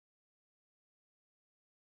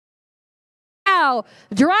now.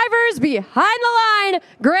 Drivers behind the line,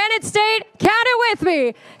 Granite State, count it with me.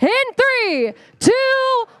 In 3, 2,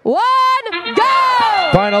 1, go!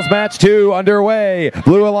 Finals match 2 underway.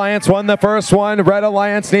 Blue Alliance won the first one. Red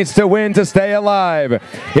Alliance needs to win to stay alive.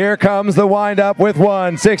 Here comes the windup with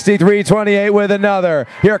one. 63-28 with another.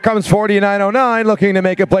 Here comes 4909 looking to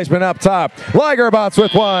make a placement up top. Ligerbots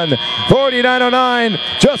with one. 4909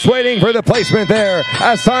 just waiting for the placement there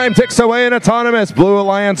as time ticks away in autonomous. Blue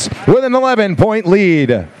Alliance with an 11-point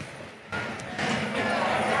lead.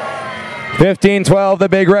 15-12, the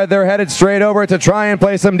Big Red, they're headed straight over to try and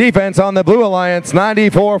play some defense on the Blue Alliance.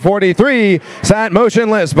 94-43, sat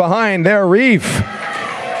motionless behind their reef.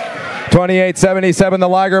 28-77, the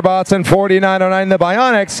Ligerbots, and 49-09, the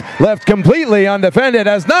Bionics, left completely undefended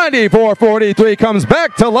as 94-43 comes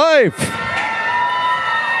back to life.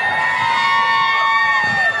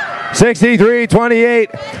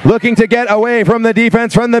 63-28, looking to get away from the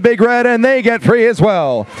defense from the Big Red, and they get free as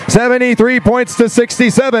well. 73 points to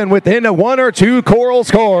 67 within 1 or 2 Coral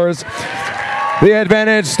scores. The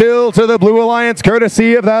advantage still to the Blue Alliance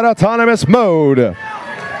courtesy of that autonomous mode.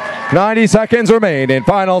 90 seconds remain in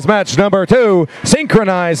finals match number 2.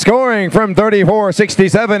 Synchronized scoring from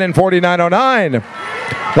 34-67 and 49-09.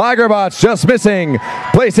 Ligerbots just missing,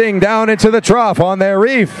 placing down into the trough on their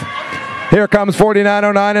reef. Here comes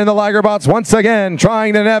 4909 and the Ligerbots once again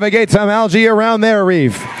trying to navigate some algae around their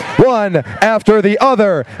reef. One after the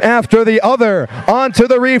other, onto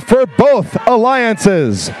the reef for both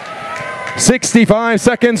alliances. 65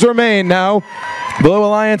 seconds remain now. Blue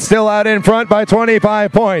Alliance still out in front by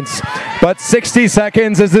 25 points, but 60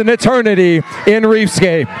 seconds is an eternity in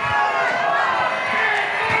Reefscape.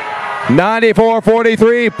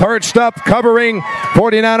 94-43, perched up, covering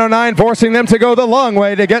 4909, forcing them to go the long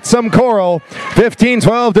way to get some coral.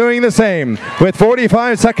 15-12 doing the same. With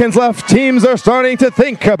 45 seconds left, teams are starting to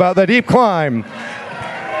think about the deep climb.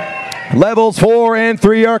 Levels 4 and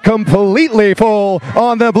 3 are completely full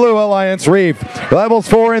on the Blue Alliance reef. Levels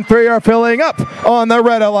 4 and 3 are filling up on the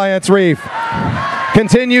Red Alliance reef.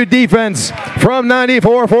 Continued defense from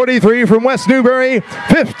 94-43 from West Newbury.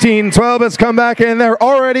 15-12 has come back and they're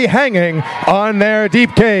already hanging on their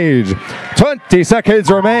deep cage. 20 seconds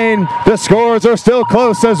remain. The scores are still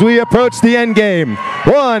close as we approach the end game.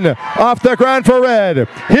 One off the ground for Red.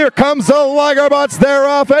 Here comes the Ligerbots. They're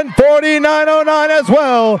off, and 4909 as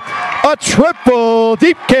well. A triple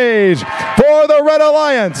deep cage for the Red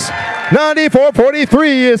Alliance. 94-43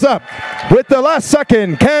 is up with the last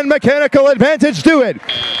second. Can Mechanical Advantage do it?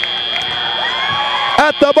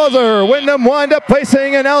 At the buzzer, Wyndham wind up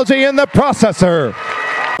placing an algae in the processor.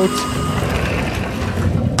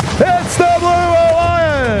 It's the Blue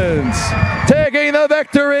Alliance taking the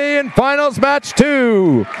victory in finals match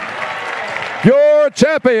 2. Your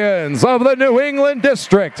champions of the New England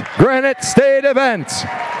District Granite State event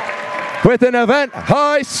with an event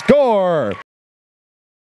high score